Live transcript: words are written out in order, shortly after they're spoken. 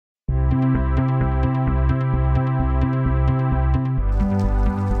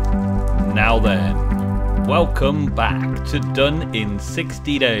Now then, welcome back to Done in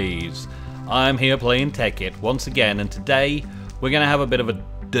 60 Days. I'm here playing Tekkit once again, and today we're going to have a bit of a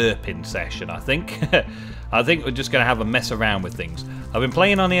derping session, I think. I think we're just going to have a mess around with things. I've been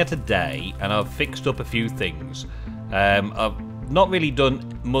playing on here today, and I've fixed up a few things. I've not really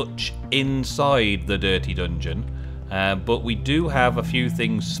done much inside the dirty dungeon, but we do have a few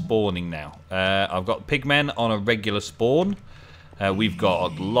things spawning now. I've got pigmen on a regular spawn. We've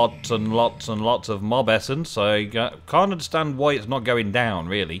got lots and lots and lots of mob essence. I can't understand why it's not going down,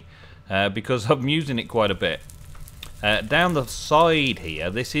 really, because I'm using it quite a bit. Down the side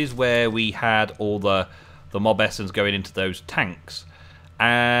here, this is where we had all the mob essence going into those tanks.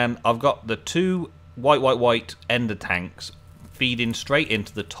 And I've got the two white ender tanks feeding straight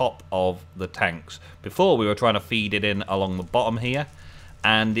into the top of the tanks. Before, we were trying to feed it in along the bottom here,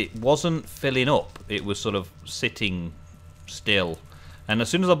 and it wasn't filling up. It was sort of sitting still, and as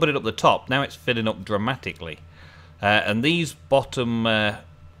soon as I put it up the top, now it's filling up dramatically. And these bottom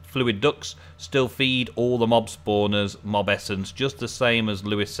fluid ducts still feed all the mob spawners mob essence, just the same as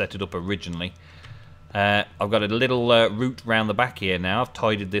Lewis set it up originally. I've got a little route round the back here now. I've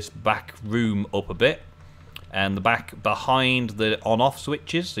tidied this back room up a bit, and the back behind the on-off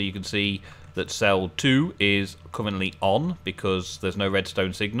switches, so you can see that cell 2 is currently on because there's no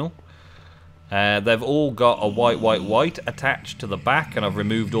redstone signal. They've all got a white attached to the back, and I've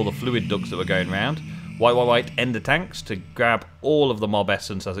removed all the fluid ducts that were going around. White ender tanks to grab all of the mob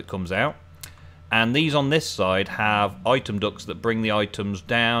essence as it comes out. And these on this side have item ducts that bring the items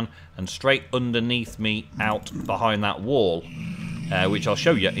down and straight underneath me out behind that wall, which I'll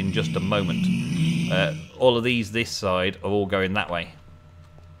show you in just a moment. All of these this side are all going that way.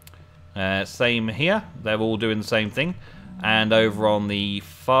 Same here, they're all doing the same thing. And over on the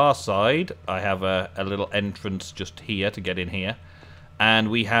far side, I have a little entrance just here to get in here.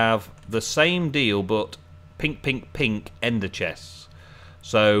 And we have the same deal, but pink ender chests.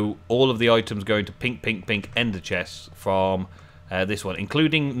 So all of the items going to pink ender chests from this one,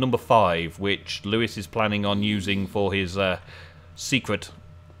 including number 5, which Lewis is planning on using for his secret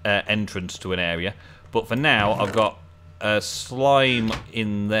entrance to an area. But for now, I've got a slime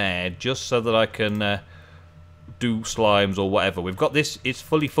in there just so that I can do slimes or whatever. We've got this, it's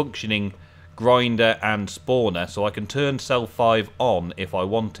fully functioning grinder and spawner, so I can turn cell 5 on if I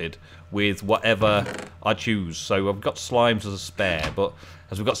wanted with whatever I choose. So I've got slimes as a spare, but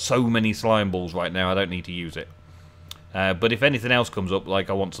as we've got so many slime balls right now, I don't need to use it. But if anything else comes up,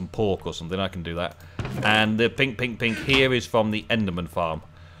 like I want some pork or something, I can do that. And the pink here is from the Enderman farm.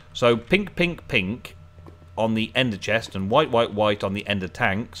 So pink on the ender chest and white on the ender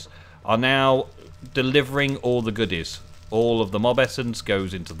tanks are now delivering all the goodies. All of the mob essence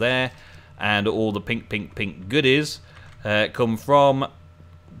goes into there, and all the pink goodies come from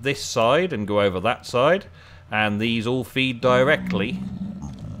this side and go over that side, and these all feed directly,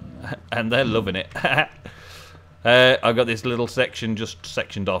 and they're loving it. I've got this little section just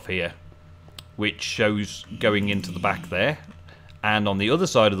sectioned off here, which shows going into the back there, and on the other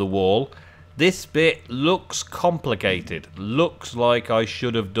side of the wall, this bit looks complicated. Looks like I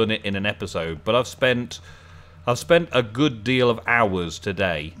should have done it in an episode, but I've spent a good deal of hours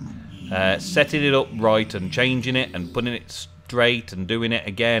today setting it up right and changing it and putting it straight and doing it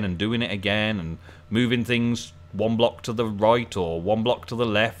again and moving things one block to the right or one block to the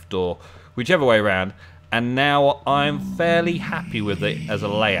left or whichever way around. And now I'm fairly happy with it as a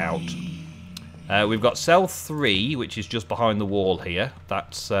layout. We've got cell 3, which is just behind the wall here.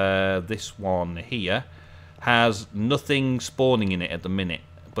 That's this one here. Has nothing spawning in it at the minute,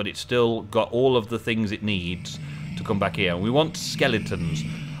 but it's still got all of the things it needs to come back here. We want skeletons.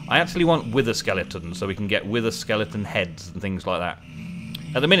 I actually want wither skeletons, so we can get wither skeleton heads and things like that.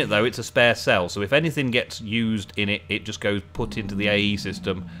 At the minute, though, it's a spare cell, so if anything gets used in it, it just goes put into the AE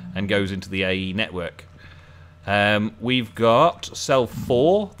system and goes into the AE network. We've got cell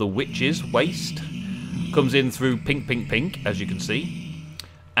 4, the witch's waste, comes in through pink, as you can see.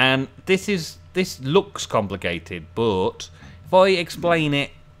 And this looks complicated, but if I explain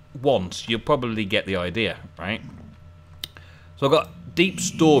it once, you'll probably get the idea, right? So I've got deep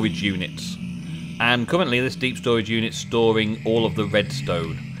storage units, and currently this deep storage unit's storing all of the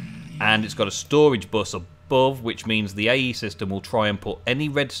redstone, and it's got a storage bus above, which means the AE system will try and put any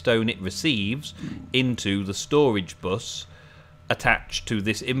redstone it receives into the storage bus attached to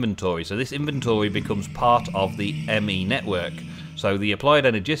this inventory. So this inventory becomes part of the ME network. So the Applied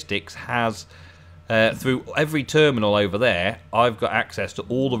Energistics has, through every terminal over there, I've got access to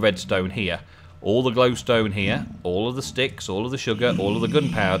all the redstone here, all the glowstone here, all of the sticks, all of the sugar, all of the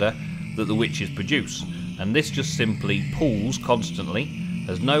gunpowder that the witches produce. And this just simply pulls constantly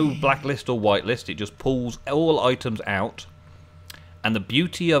There's no blacklist or whitelist. It just pulls all items out. And the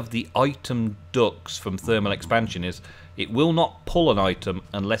beauty of the item ducts from thermal expansion is it will not pull an item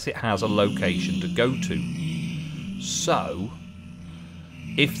unless it has a location to go to. So,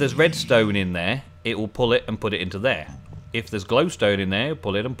 if there's redstone in there, it will pull it and put it into there. If there's glowstone in there, it'll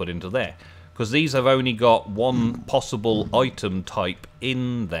pull it and put it into there. Because these have only got one possible item type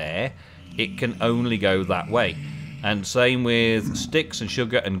in there, it can only go that way. And same with sticks and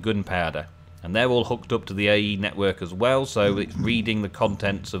sugar and gunpowder. And they're all hooked up to the AE network as well, so it's reading the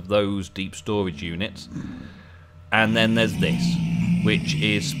contents of those deep storage units. And then there's this, which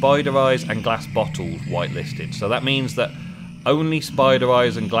is spider eyes and glass bottles whitelisted. So that means that only spider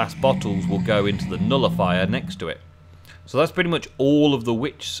eyes and glass bottles will go into the nullifier next to it. So that's pretty much all of the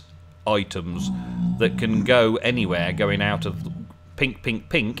witch items that can go anywhere, going out of pink, pink,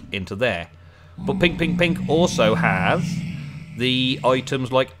 pink into there. But pink, pink, pink also has the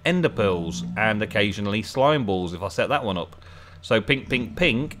items like ender pearls and occasionally slime balls if I set that one up. So pink, pink,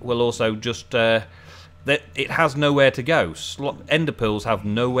 pink will also just that it has nowhere to go. Ender pearls have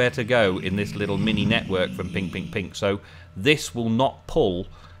nowhere to go in this little mini network from pink, pink, pink. So this will not pull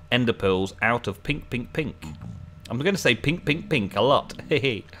ender pearls out of pink, pink, pink. I'm going to say pink, pink, pink a lot.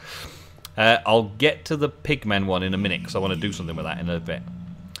 I'll get to the pigmen one in a minute because I want to do something with that in a bit.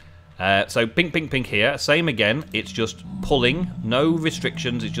 So pink, pink, pink here. Same again. It's just pulling. No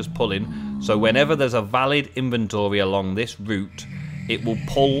restrictions. It's just pulling. So whenever there's a valid inventory along this route, it will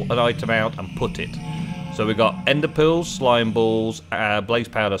pull an item out and put it. So we've got ender pearls, slime balls, blaze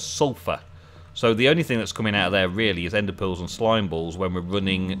powder, sulfur. So the only thing that's coming out of there really is ender pearls and slime balls when we're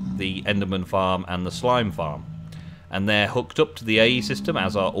running the enderman farm and the slime farm. And they're hooked up to the AE system,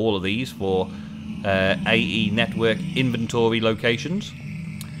 as are all of these for AE network inventory locations.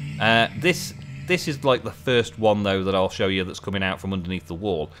 This is like the first one though that I'll show you that's coming out from underneath the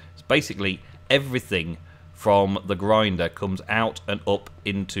wall. It's basically everything from the grinder comes out and up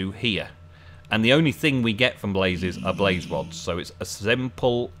into here. And the only thing we get from blazes are blaze rods. So it's a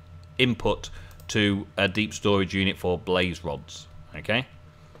simple input to a deep storage unit for blaze rods. Okay?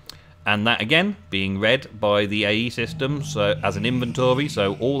 And that again being read by the AE system so as an inventory,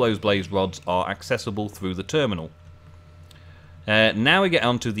 so all those blaze rods are accessible through the terminal. Now we get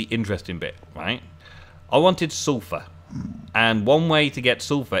on to the interesting bit, right? I wanted sulfur, and one way to get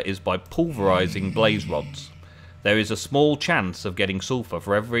sulfur is by pulverizing blaze rods. There is a small chance of getting sulfur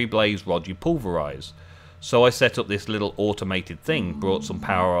for every blaze rod you pulverize. So I set up this little automated thing, brought some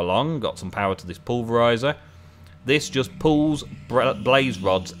power along, got some power to this pulverizer. This just pulls blaze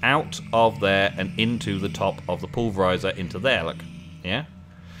rods out of there and into the top of the pulverizer into there, look. Yeah?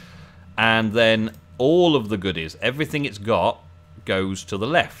 And then all of the goodies, everything it's got, goes to the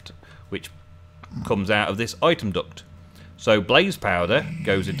left, which comes out of this item duct. So blaze powder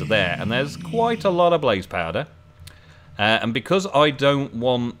goes into there, and there's quite a lot of blaze powder. And because I don't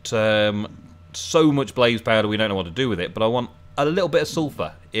want so much blaze powder, we don't know what to do with it, but I want a little bit of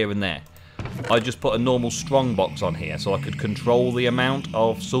sulfur here and there. I just put a normal strong box on here so I could control the amount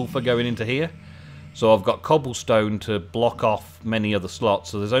of sulfur going into here. So I've got cobblestone to block off many other slots,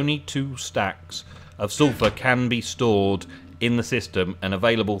 so there's only 2 stacks of sulfur can be stored in the system and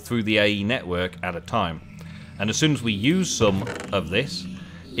available through the AE network at a time. And as soon as we use some of this,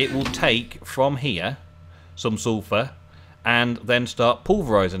 it will take from here some sulfur and then start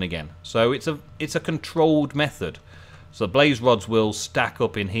pulverizing again. So it's a controlled method. So the blaze rods will stack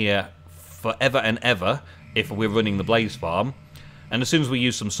up in here forever and ever if we're running the blaze farm. And as soon as we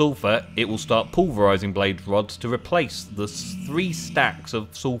use some sulfur, it will start pulverizing blaze rods to replace the 3 stacks of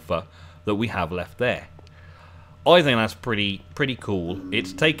sulfur that we have left there. I think that's pretty cool.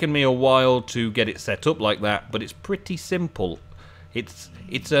 It's taken me a while to get it set up like that, but it's pretty simple. It's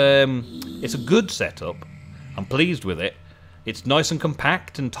a good setup. I'm pleased with it. It's nice and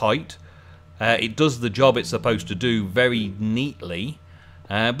compact and tight. It does the job it's supposed to do very neatly.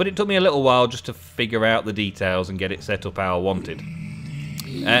 But it took me a little while just to figure out the details and get it set up how I wanted.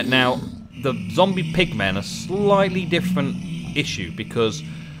 Now, the zombie pigmen are slightly different issue because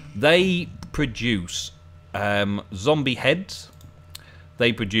they produce zombie heads.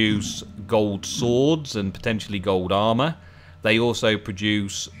 They produce gold swords and potentially gold armor. They also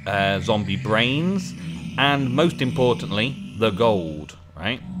produce zombie brains, and most importantly, the gold,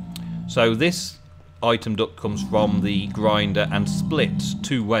 right? So this item duct comes from the grinder and splits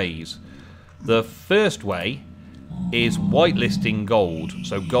 2 ways. The first way is whitelisting gold.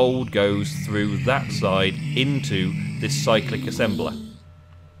 So gold goes through that side into this cyclic assembler.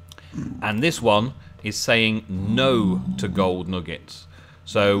 And this one is saying no to gold nuggets.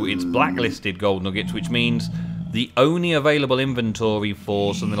 So it's blacklisted gold nuggets, which means The only available inventory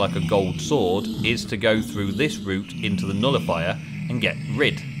for something like a gold sword is to go through this route into the nullifier and get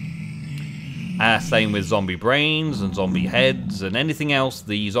rid. Same with zombie brains and zombie heads and anything else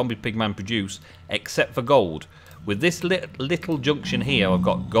the zombie pigman produce except for gold. With this little junction here, I've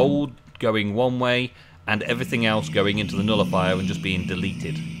got gold going one way and everything else going into the nullifier and just being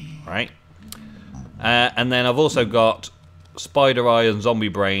deleted. Right? And then I've also got spider eye and zombie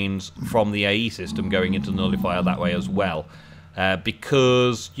brains from the AE system going into the nullifier that way as well.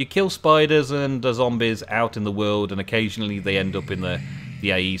 Because you kill spiders and zombies out in the world and occasionally they end up in the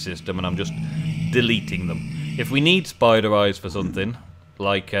AE system and I'm just deleting them. If we need spider eyes for something,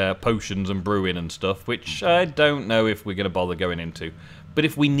 like potions and brewing and stuff, which I don't know if we're going to bother going into, but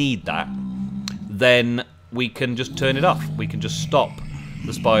if we need that, then we can just turn it off. We can just stop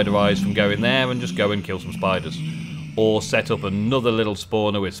the spider eyes from going there and just go and kill some spiders. Or set up another little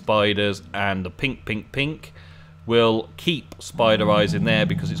spawner with spiders, and the pink will keep spider eyes in there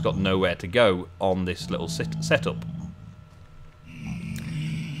because it's got nowhere to go on this little setup.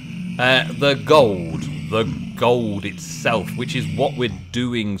 The gold itself, which is what we're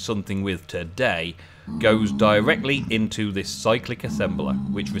doing something with today, goes directly into this cyclic assembler,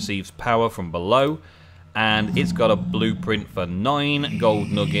 which receives power from below, and it's got a blueprint for 9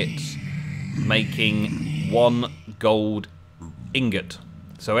 gold nuggets, making 1 gold ingot.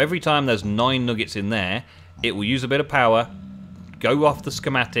 So every time there's 9 nuggets in there, it will use a bit of power, go off the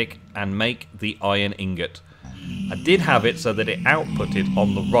schematic, and make the iron ingot. I did have it so that it outputted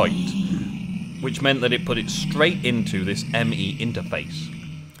on the right, which meant that it put it straight into this ME interface.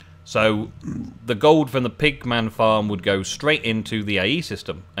 So the gold from the pigman farm would go straight into the AE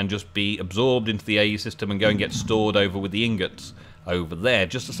system and just be absorbed into the AE system and go and get stored over with the ingots over there,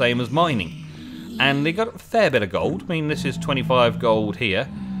 just the same as mining. And they got a fair bit of gold. I mean, this is 25 gold here.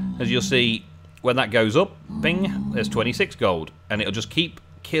 As you'll see, when that goes up, bing, there's 26 gold. And it'll just keep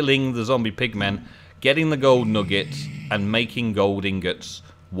killing the zombie pigmen, getting the gold nuggets, and making gold ingots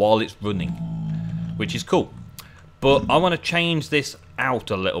while it's running, which is cool. But I want to change this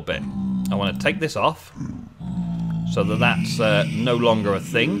out a little bit. I want to take this off so that that's no longer a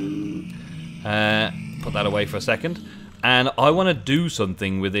thing. Put that away for a second. And I want to do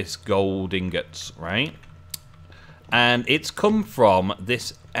something with this gold ingots, right? And it's come from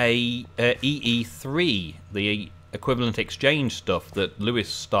this EE3, the equivalent exchange stuff that Lewis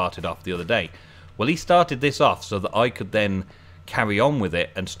started off the other day. Well, he started this off so that I could then carry on with it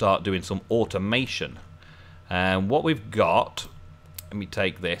and start doing some automation. And what we've got, let me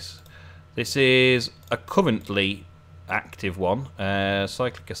take this. This is a currently active one,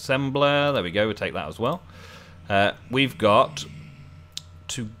 cyclic assembler. There we go. We'll take that as well. We've got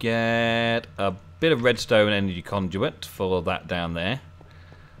to get a bit of redstone energy conduit for that down there.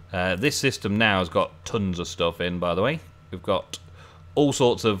 This system now has got tons of stuff in, by the way. We've got all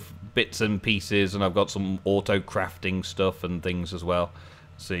sorts of bits and pieces, and I've got some auto crafting stuff and things as well.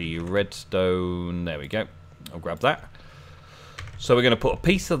 See, redstone, there we go. I'll grab that. So we're going to put a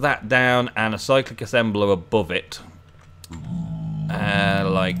piece of that down and a cyclic assembler above it.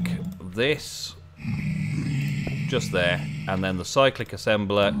 Like this. Just there. And then the cyclic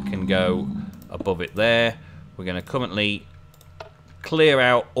assembler can go above it there. We're going to currently clear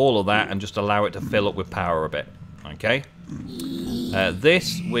out all of that and just allow it to fill up with power a bit. Okay?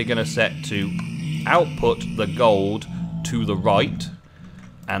 This we're going to set to output the gold to the right.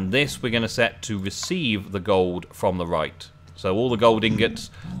 And this we're going to set to receive the gold from the right. So all the gold ingots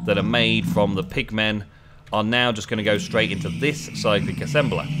that are made from the pigmen are now just going to go straight into this cyclic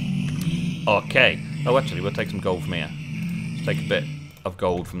assembler. Okay. Oh, actually, we'll take some gold from here. Let's take a bit of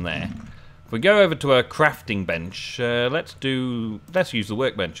gold from there. If we go over to a crafting bench, let's use the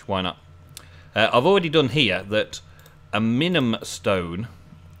workbench. Why not? I've already done here that a minim stone,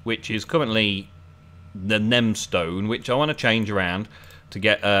 which is currently the Nemsun, which I want to change around to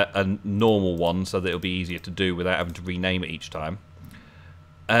get a normal one so that it'll be easier to do without having to rename it each time.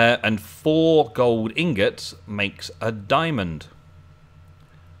 And 4 gold ingots makes a diamond.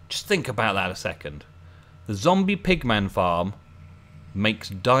 Just think about that a second. The zombie pigman farm makes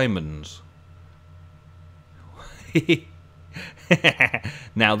diamonds.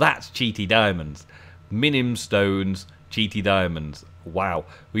 Now that's Cheaty diamonds. Minim stones, Cheaty diamonds. Wow.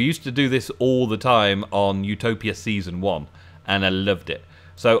 We used to do this all the time on Utopia Season 1, and I loved it.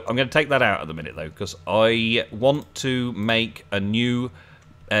 So I'm going to take that out at the minute, though, because I want to make a new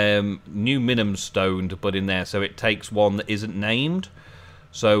minim stone to put in there, so it takes one that isn't named.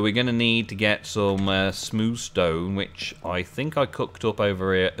 So we're going to need to get some smooth stone, which I think I cooked up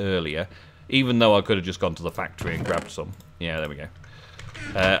over here earlier, even though I could have just gone to the factory and grabbed some. Yeah, there we go.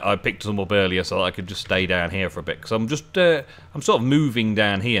 I picked some up earlier so that I could just stay down here for a bit. Because I'm just, I'm sort of moving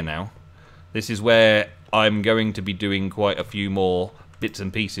down here now. This is where I'm going to be doing quite a few more bits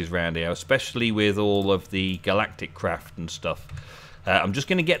and pieces around here, especially with all of the galactic craft and stuff. I'm just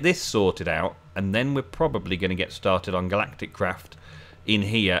going to get this sorted out, and then we're probably going to get started on galactic craft in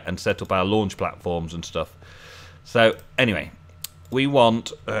here and set up our launch platforms and stuff. So anyway, we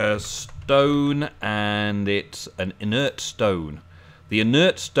want a stone, and it's an inert stone. The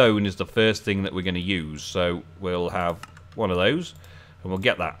inert stone is the first thing that we're going to use, so we'll have one of those, and we'll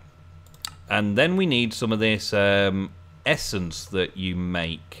get that. And then we need some of this essence that you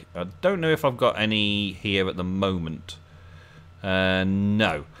make. I don't know if I've got any here at the moment.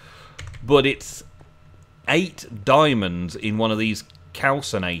 No. But it's 8 diamonds in one of these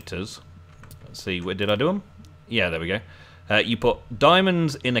calcinators. Let's see, where did I do them? Yeah, there we go. You put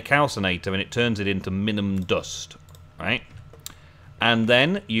diamonds in a calcinator and it turns it into minimum dust, right? And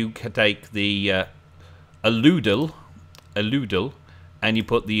then you can take the aludel, and you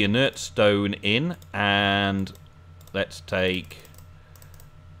put the inert stone in, and let's take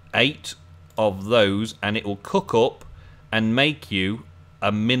 8 of those, and it will cook up and make you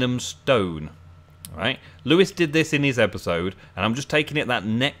a minimum stone. Right? Lewis did this in his episode, and I'm just taking it that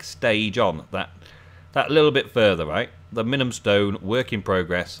next stage on, that little bit further, right? The minimum stone, work in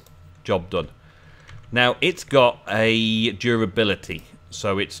progress, job done. Now, it's got a durability,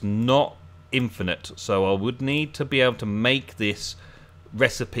 so it's not infinite, so I would need to be able to make this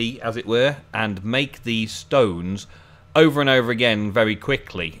recipe, as it were, and make these stones over and over again very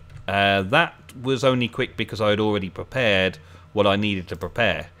quickly. That was only quick because I had already prepared what I needed to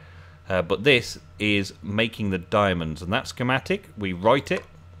prepare. But this is making the diamonds, and that schematic, we write it.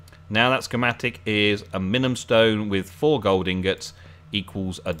 Now that schematic is a minimum stone with 4 gold ingots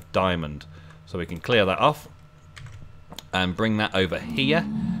equals a diamond. So we can clear that off and bring that over here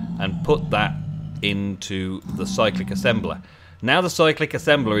and put that into the cyclic assembler. Now the cyclic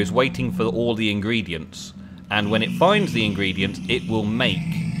assembler is waiting for all the ingredients, and when it finds the ingredients it will make,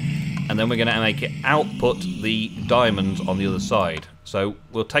 and then we're going to make it output the diamonds on the other side. So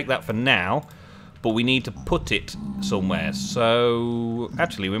we'll take that for now, but we need to put it somewhere. So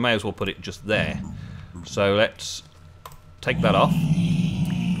actually we may as well put it just there. So let's take that off.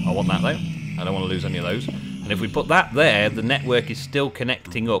 I want that though. I don't want to lose any of those. And if we put that there, the network is still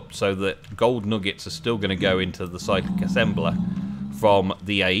connecting up, so that gold nuggets are still going to go into the cyclic assembler from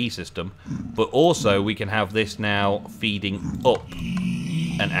the AE system. But also we can have this now feeding up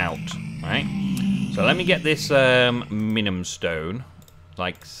and out, right? So let me get this minimum stone,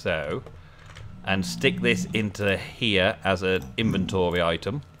 like so, and stick this into here as an inventory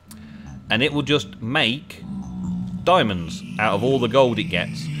item, and it will just make diamonds out of all the gold it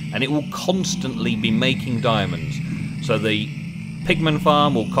gets, and it will constantly be making diamonds. So the pigman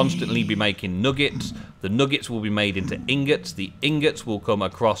farm will constantly be making nuggets, the nuggets will be made into ingots, the ingots will come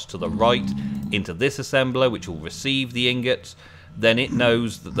across to the right into this assembler, which will receive the ingots. Then it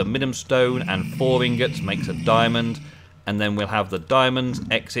knows that the minimum stone and 4 ingots makes a diamond, and then we'll have the diamonds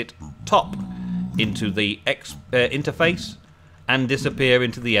exit top into the interface and disappear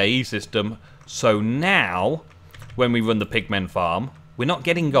into the AE system. So now when we run the pigmen farm, we're not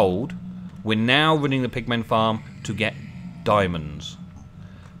getting gold, we're now running the pigmen farm to get diamonds.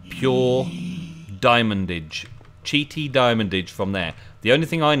 Pure diamondage, cheaty diamondage from there. The only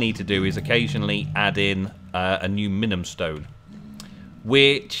thing I need to do is occasionally add in a new minimum stone,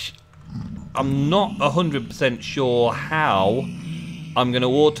 which I'm not 100% sure how I'm going to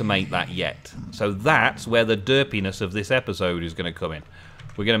automate that yet. So that's where the derpiness of this episode is going to come in.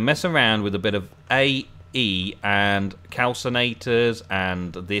 We're going to mess around with a bit of AE and calcinators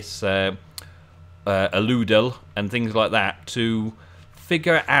and this aludel and things like that to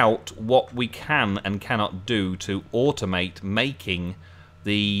figure out what we can and cannot do to automate making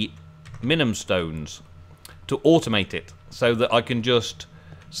the minimum stones. To automate it so that I can just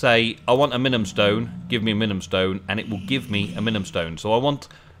say, I want a minimum stone, give me a minimum stone, and it will give me a minimum stone. So I want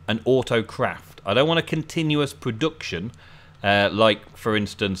an auto craft. I don't want a continuous production, like for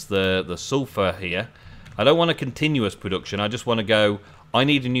instance the sulfur here. I don't want a continuous production. I just want to go, I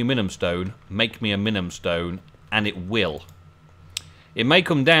need a new minimum stone, make me a minimum stone, and it will. It may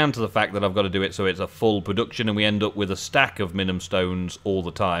come down to the fact that I've got to do it so it's a full production and we end up with a stack of minimum stones all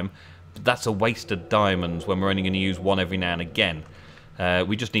the time. But that's a waste of diamonds when we're only going to use one every now and again.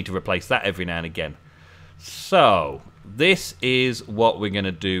 We just need to replace that every now and again. So, this is what we're going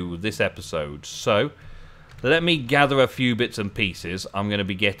to do this episode. So, let me gather a few bits and pieces. I'm going to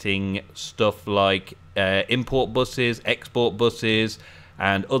be getting stuff like import buses, export buses,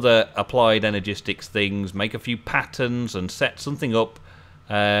 and other applied energistics things, make a few patterns and set something up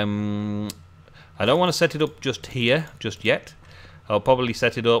I don't want to set it up just here, just yet. I'll probably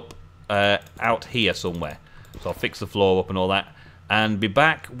set it up out here somewhere. So I'll fix the floor up and all that. And be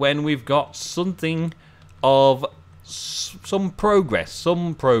back when we've got something of some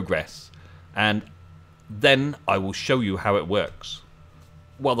progress. And then I will show you how it works.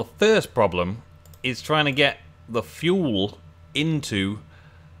 Well, the first problem is trying to get the fuel into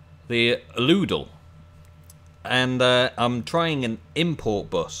the Loodle. And I'm trying an import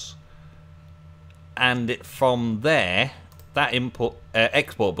bus. And from there, that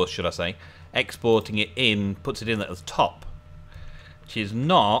export bus, should I say, exporting it in, puts it in at the top, which is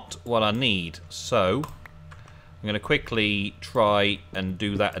not what I need. So I'm going to quickly try and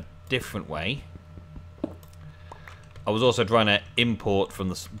do that a different way. I was also trying to import from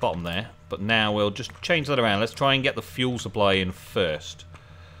the bottom there, but now we'll just change that around. Let's try and get the fuel supply in first.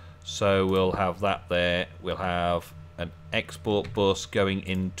 So we'll have that there. We'll have an export bus going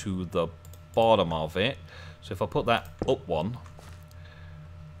into the bottom of it. So if I put that up one,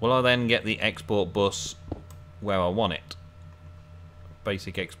 will I then get the export bus where I want it?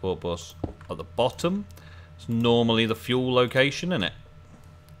 Basic export bus at the bottom. It's normally the fuel location, isn't it?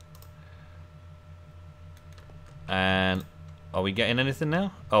 And are we getting anything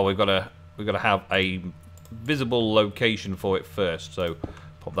now? Oh, we've got to have a visible location for it first. So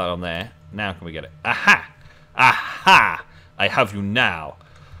pop that on there. Now can we get it? Aha! Aha! I have you now.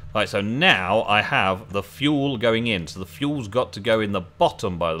 Right, so now I have the fuel going in. So the fuel's got to go in the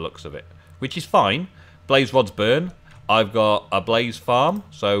bottom by the looks of it, which is fine. Blaze rods burn. I've got a blaze farm,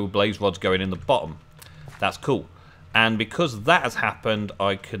 so blaze rods going in the bottom. That's cool. And because that has happened,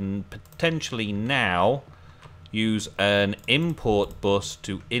 I can potentially now use an import bus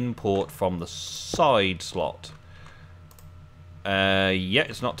to import from the side slot. Yeah,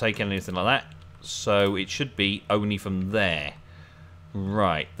 it's not taking anything like that, so it should be only from there.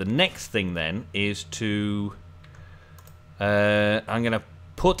 Right, the next thing then is to I'm going to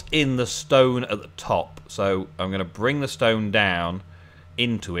put in the stone at the top. So I'm going to bring the stone down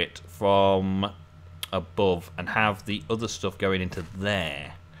into it from above and have the other stuff going into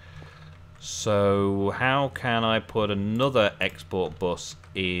there. So how can I put another export bus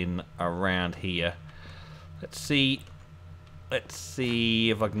in around here? Let's see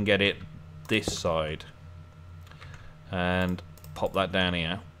if I can get it this side and pop that down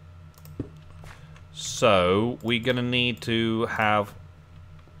here. So we're gonna need to have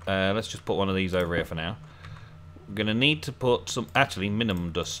let's just put one of these over here for now. We're gonna need to put some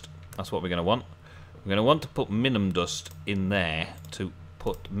minimum dust. That's what we're gonna want. We're gonna want to put minimum dust in there to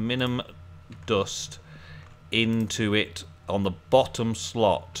put minimum dust into it on the bottom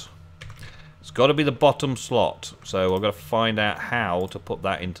slot. It's got to be the bottom slot, so I've got to find out how to put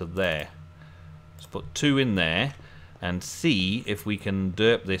that into there. Let's put 2 in there and see if we can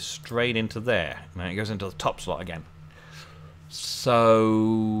derp this straight into there. Now it goes into the top slot again.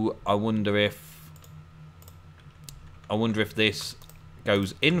 So I wonder if this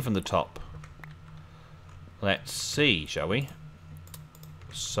goes in from the top. Let's see, shall we?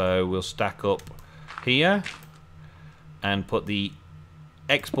 So we'll stack up here and put the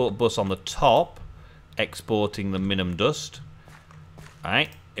export bus on the top, exporting the minimum dust. Alright,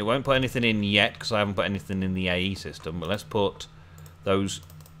 it won't put anything in yet because I haven't put anything in the AE system, but let's put those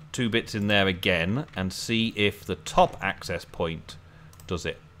 2 bits in there again and see if the top access point does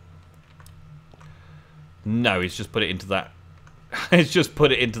it. No, it's just put it into that. It's just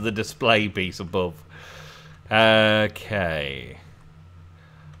put it into the display piece above. Okay.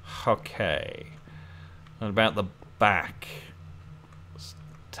 Okay. What about the back? Let's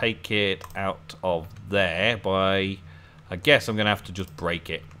take it out of there by... I guess I'm going to have to just break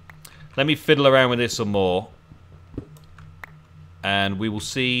it. Let me fiddle around with this some more. And we will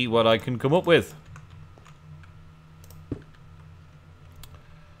see what I can come up with.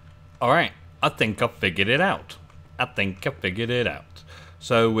 Alright. I think I've figured it out.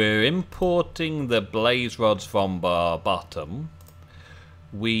 So we're importing the blaze rods from the bottom.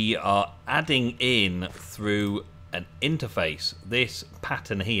 We are adding in through an interface. This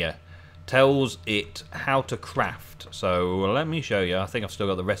pattern here tells it how to craft. So let me show you. I think I've still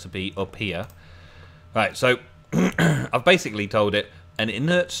got the recipe up here. Right, so I've basically told it an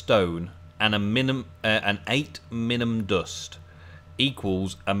inert stone and an 8 minimum dust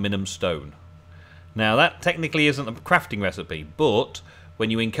equals a minimum stone. Now that technically isn't a crafting recipe, but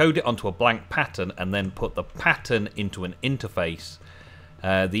when you encode it onto a blank pattern and then put the pattern into an interface,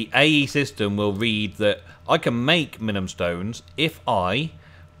 the AE system will read that I can make minimum stones if I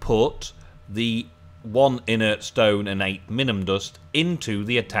put the 1 inert stone and 8 minimum dust into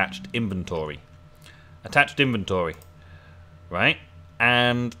the attached inventory. Right?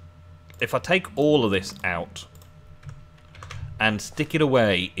 And if I take all of this out and stick it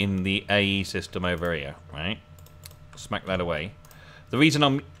away in the AE system over here, right? Smack that away. The reason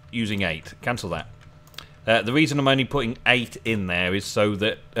I'm using 8, cancel that. The reason I'm only putting 8 in there is so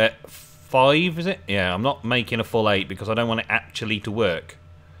that 5, is it? Yeah, I'm not making a full 8 because I don't want it actually to work.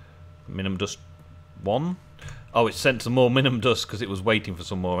 Minimum dust 1. Oh, it sent some more minimum dust because it was waiting for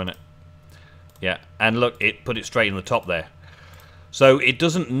some more, innit? Yeah, and look, it put it straight in the top there. So it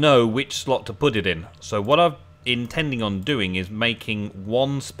doesn't know which slot to put it in. So what I'm intending on doing is making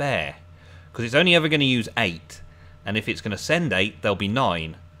 1 spare, because it's only ever going to use 8, and if it's going to send 8, there'll be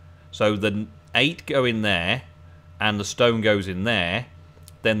 9. So the 8 go in there, and the stone goes in there.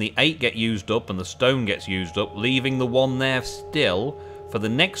 Then the 8 get used up, and the stone gets used up, leaving the 1 there still. For the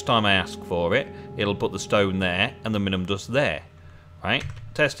next time I ask for it, it'll put the stone there and the minimum dust there. Right?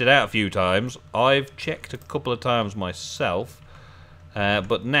 Tested out a few times. I've checked a couple of times myself.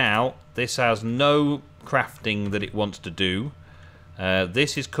 But now, this has no crafting that it wants to do.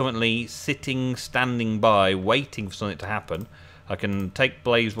 This is currently standing by, waiting for something to happen. I can take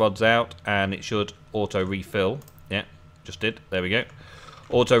blaze rods out and it should auto-refill. Yeah, just did. There we go.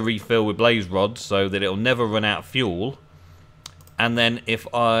 Auto-refill with blaze rods so that it'll never run out of fuel. And then if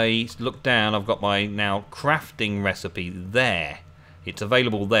I look down, I've got my now crafting recipe there. It's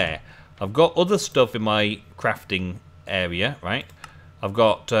available there. I've got other stuff in my crafting area, right? I've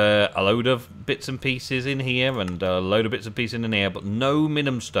got a load of bits and pieces in here and a load of bits and pieces in here, but no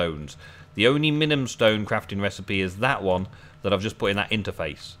minimum stones. The only minimum stone crafting recipe is that one that I've just put in that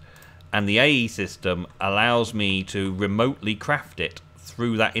interface. And the AE system allows me to remotely craft it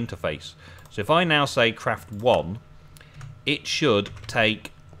through that interface. So if I now say craft 1, it should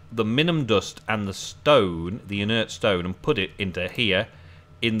take the minimum dust and the stone, the inert stone, and put it into here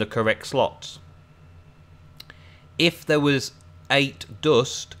in the correct slots. If there was 8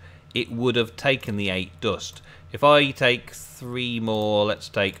 dust, it would have taken the 8 dust. If I take 3 more, let's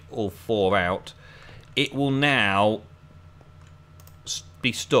take all 4 out, it will now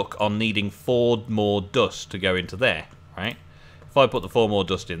be stuck on needing 4 more dust to go into there, right? If I put the 4 more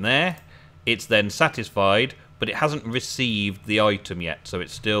dust in there, it's then satisfied, but it hasn't received the item yet, so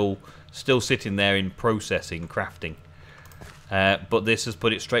it's still sitting there in processing, crafting. But this has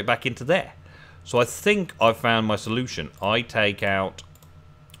put it straight back into there. So I think I've found my solution. I take out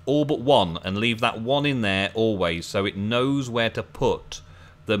all but 1 and leave that 1 in there always, so it knows where to put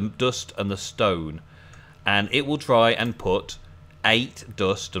the dust and the stone. And it will try and put 8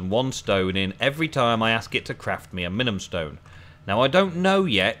 dust and 1 stone in every time I ask it to craft me a minimum stone. Now I don't know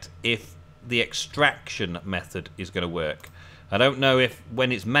yet if the extraction method is going to work. I don't know if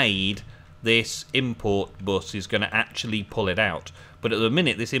when it's made this import bus is going to actually pull it out. But at the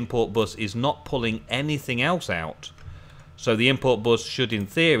minute this import bus is not pulling anything else out. So the import bus should in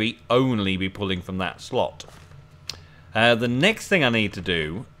theory only be pulling from that slot. The next thing I need to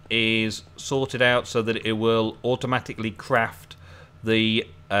do is sort it out so that it will automatically craft the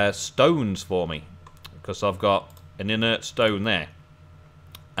stones for me. Because I've got an inert stone there.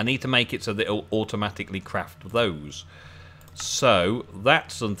 I need to make it so that it will automatically craft those. So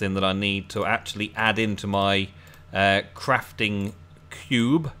that's something that I need to actually add into my crafting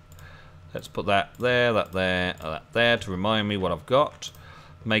cube. Let's put that there, that there, that there to remind me what I've got.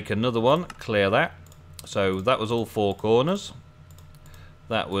 Make another one, clear that. So that was all 4 corners.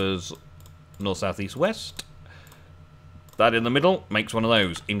 That was north, south, east, west. That in the middle makes one of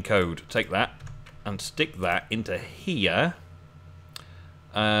those in code. Take that and stick that into here.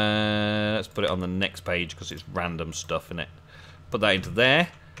 Let's put it on the next page because it's random stuff in it. Put that into there.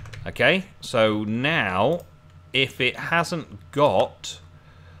 Okay, so now if it hasn't got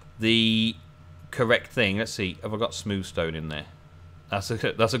the correct thing, let's see, have I got smooth stone in there? That's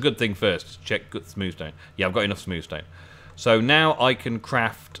a good thing first. Check good smooth stone. Yeah, I've got enough smooth stone. So now I can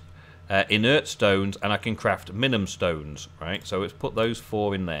craft inert stones and I can craft minimum stones, right? So let's put those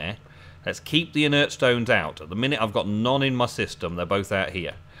 4 in there. Let's keep the inert stones out. At the minute I've got none in my system. They're both out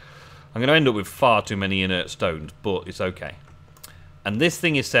here. I'm going to end up with far too many inert stones, but it's okay. And this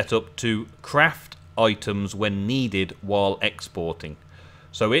thing is set up to craft items when needed while exporting.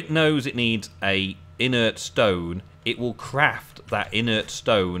 So it knows it needs a inert stone. It will craft that inert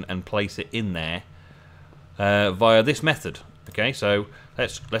stone and place it in there via this method. Okay, so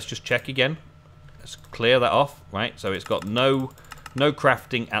let's just check again. Let's clear that off, right? So it's got no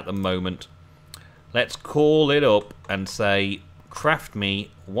crafting at the moment. Let's call it up and say, craft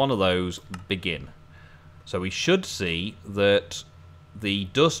me one of those, begin. So we should see that the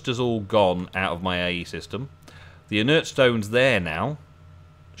dust has all gone out of my AE system. The inert stone's there now.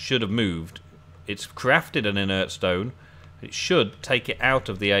 Should have moved. It's crafted an inert stone, It should take it out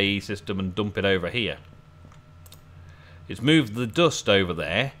of the AE system and dump it over here. It's moved the dust over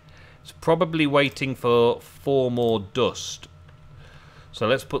there. It's probably waiting for 4 more dust. So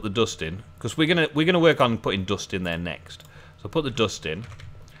let's put the dust in, because we're gonna work on putting dust in there next. So put the dust in,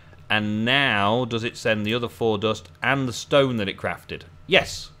 and now does it send the other 4 dust and the stone that it crafted?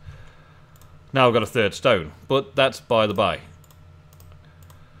 Yes. Now I've got a 3rd stone, but that's by the by.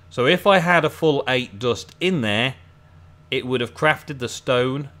 So if I had a full 8 dust in there, it would have crafted the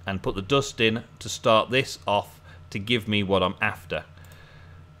stone and put the dust in to start this off to give me what I'm after.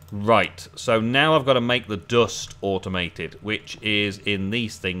 Right, so now I've got to make the dust automated, which is in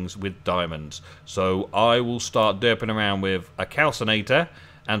these things with diamonds. So I will start derping around with a calcinator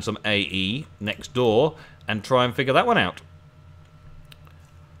and some AE next door and try and figure that one out.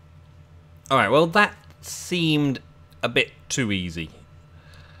 Alright, well that seemed a bit too easy.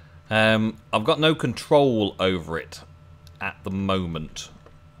 I've got no control over it at the moment.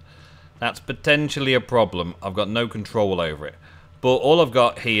 That's potentially a problem. I've got no control over it. But all I've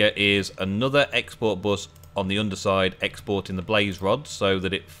got here is another export bus on the underside exporting the blaze rods so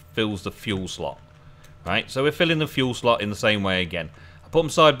that it fills the fuel slot. Right, so we're filling the fuel slot in the same way again. I put them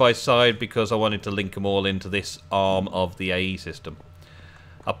side by side because I wanted to link them all into this arm of the AE system.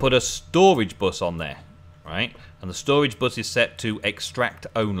 I put a storage bus on there, right? And the storage bus is set to extract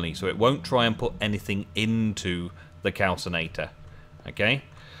only, so it won't try and put anything into the calcinator. Okay?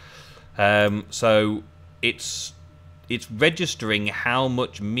 So it's registering how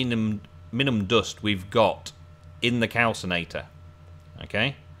much minimum dust we've got in the calcinator.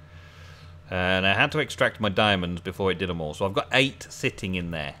 Okay? And I had to extract my diamonds before it did them all. So I've got 8 sitting in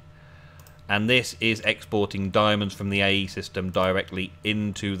there. And this is exporting diamonds from the AE system directly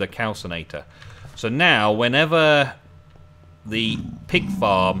into the calcinator. So now, whenever the pig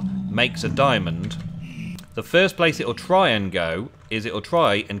farm makes a diamond, the first place it'll try and go is it'll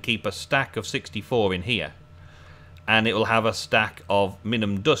try and keep a stack of 64 in here. And it will have a stack of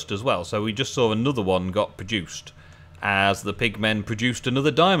minimum dust as well. So we just saw another one got produced as the pigmen produced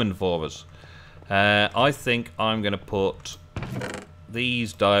another diamond for us. I think I'm going to put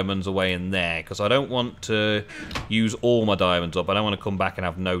these diamonds away in there because I don't want to use all my diamonds up. I don't want to come back and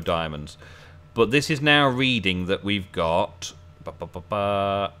have no diamonds. But this is now reading that we've got...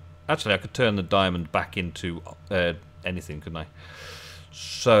 Actually, I could turn the diamond back into anything, couldn't I?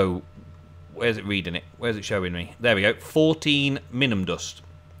 So... where's it reading it? Where's it showing me? There we go. 14 minimum dust.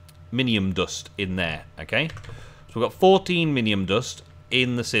 Minium dust in there. Okay. So we've got 14 minium dust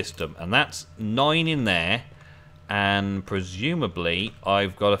in the system. And that's 9 in there. And presumably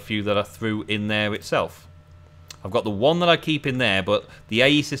I've got a few that I threw in there itself. I've got the one that I keep in there, but the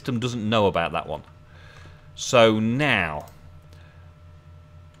AE system doesn't know about that one. So now...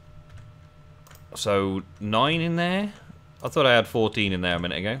 so 9 in there? I thought I had 14 in there a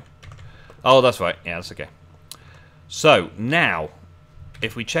minute ago. Oh, that's right. Yeah, that's okay. So, now,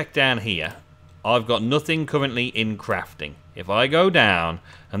 if we check down here, I've got nothing currently in crafting. If I go down,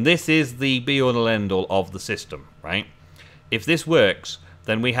 and this is the be-all and end-all of the system, right? If this works,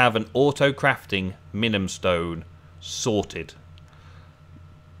 then we have an auto-crafting minimum stone sorted.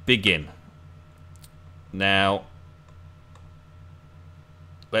 Begin. Now,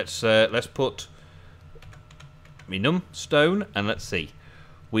 let's put minimum stone, and let's see.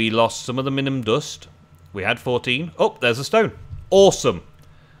 We lost some of the minimum dust. We had 14. Oh, there's a stone. Awesome.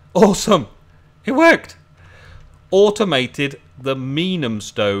 Awesome. It worked. Automated the minimum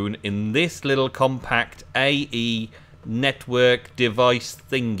stone in this little compact AE network device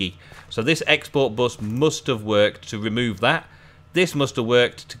thingy. So this export bus must have worked to remove that. This must have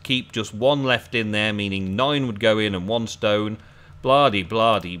worked to keep just 1 left in there, meaning 9 would go in and 1 stone.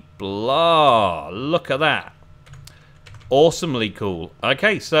 Blah-de-blah-de-blah. Look at that. Awesomely cool.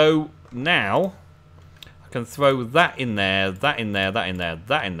 Okay, so now I can throw that in there, that in there, that in there,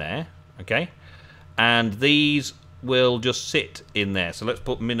 that in there. Okay, and these will just sit in there. So let's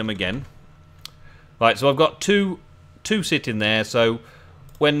put minimum again. Right, so I've got two sit in there. So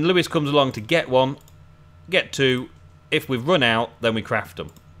when Lewis comes along to get 1, get 2. If we've run out, then we craft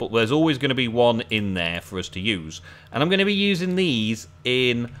them. But there's always going to be 1 in there for us to use. And I'm going to be using these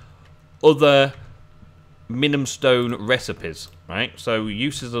in other minimum stone recipes, right? So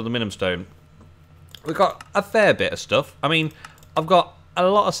uses of the minimum stone. We've got a fair bit of stuff. I mean, I've got a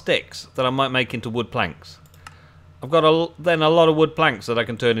lot of sticks that I might make into wood planks. I've got then a lot of wood planks that I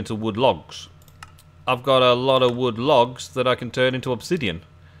can turn into wood logs. I've got a lot of wood logs that I can turn into obsidian.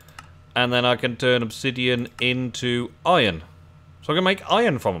 And then I can turn obsidian into iron. So I can make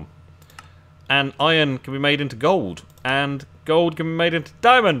iron from them. And iron can be made into gold. And gold can be made into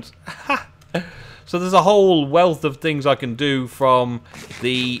diamonds. So there's a whole wealth of things I can do from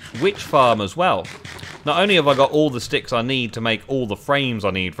the witch farm as well. Not only have I got all the sticks I need to make all the frames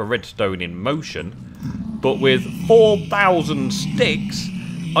I need for redstone in motion, but with 4,000 sticks,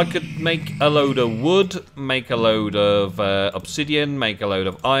 I could make a load of wood, make a load of obsidian, make a load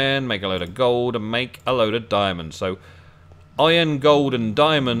of iron, make a load of gold, and make a load of diamonds. So iron, gold, and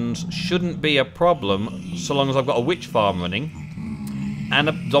diamonds shouldn't be a problem so long as I've got a witch farm running and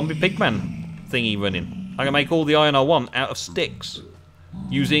a zombie pigman thingy running. I can make all the iron I want out of sticks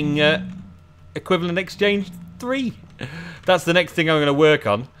using equivalent exchange 3. That's the next thing I'm going to work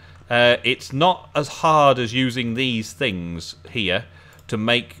on. It's not as hard as using these things here to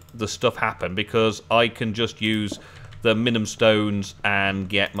make the stuff happen, because I can just use the minimum stones and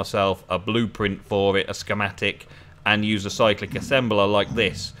get myself a blueprint for it, a schematic, and use a cyclic assembler like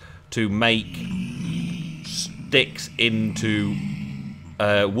this to make sticks into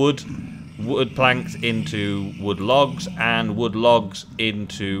wood planks into wood logs, and wood logs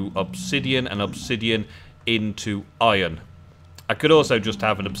into obsidian, and obsidian into iron. I could also just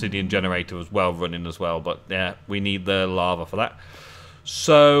have an obsidian generator as well running as well, but yeah, we need the lava for that.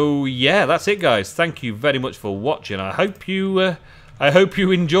 So yeah, that's it, guys. Thank you very much for watching. I hope you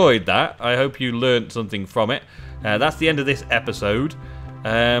enjoyed that. I hope you learned something from it. That's the end of this episode.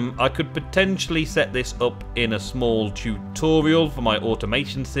 I could potentially set this up in a small tutorial for my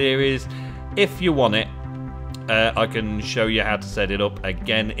automation series. If you want it, I can show you how to set it up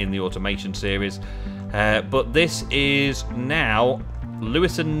again in the automation series. But this is now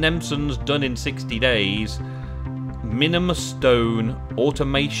Lewis and Nemsun's Done in 60 Days minimum stone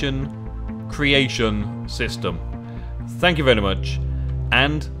automation creation system. Thank you very much,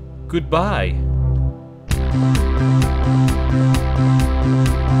 and goodbye.